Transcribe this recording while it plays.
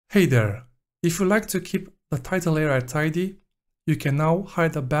Hey there! If you like to keep the title area tidy, you can now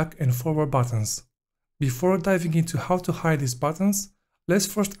hide the back and forward buttons. Before diving into how to hide these buttons, let's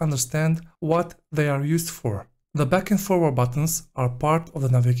first understand what they are used for. The back and forward buttons are part of the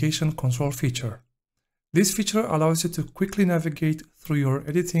navigation control feature. This feature allows you to quickly navigate through your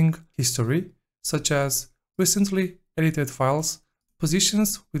editing history, such as recently edited files,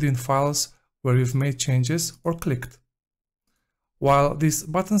 positions within files where you've made changes or clicked. While these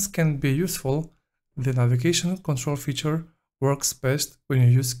buttons can be useful, the navigation control feature works best when you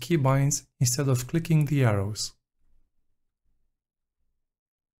use keybinds instead of clicking the arrows.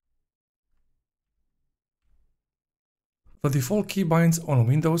 The default keybinds on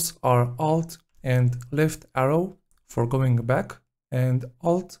Windows are Alt and left arrow for going back and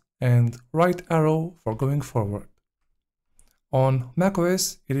Alt and right arrow for going forward. On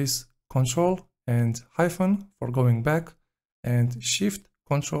macOS, it is Control and hyphen for going back and Shift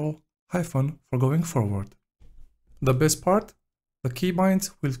Control hyphen for going forward. The best part, the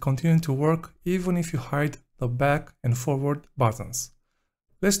keybinds will continue to work even if you hide the back and forward buttons.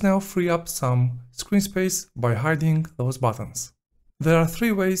 Let's now free up some screen space by hiding those buttons. There are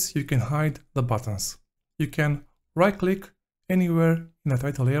three ways you can hide the buttons. You can right-click anywhere in the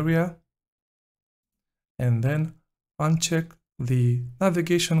title area and then uncheck the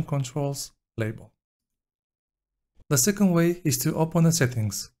navigation controls label. The second way is to open the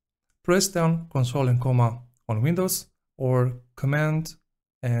settings. Press down Ctrl and comma on Windows or Command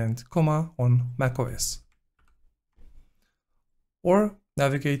and comma on macOS. Or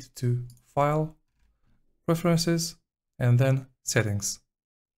navigate to File, Preferences, and then Settings.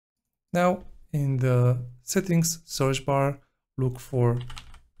 Now in the Settings search bar, look for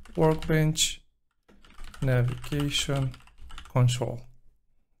Workbench Navigation Control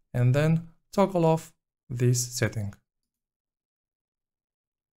and then toggle off this setting.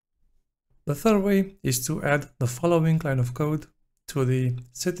 The third way is to add the following line of code to the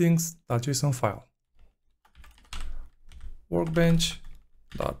settings.json file.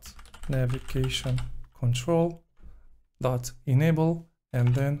 Workbench.navigationcontrol.enable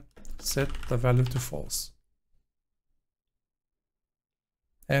and then set the value to false.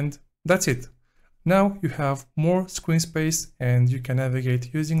 And that's it. Now you have more screen space and you can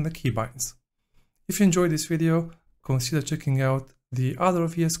navigate using the keybinds. If you enjoyed this video, consider checking out the other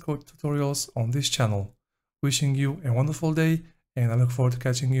VS Code tutorials on this channel. Wishing you a wonderful day and I look forward to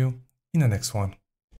catching you in the next one.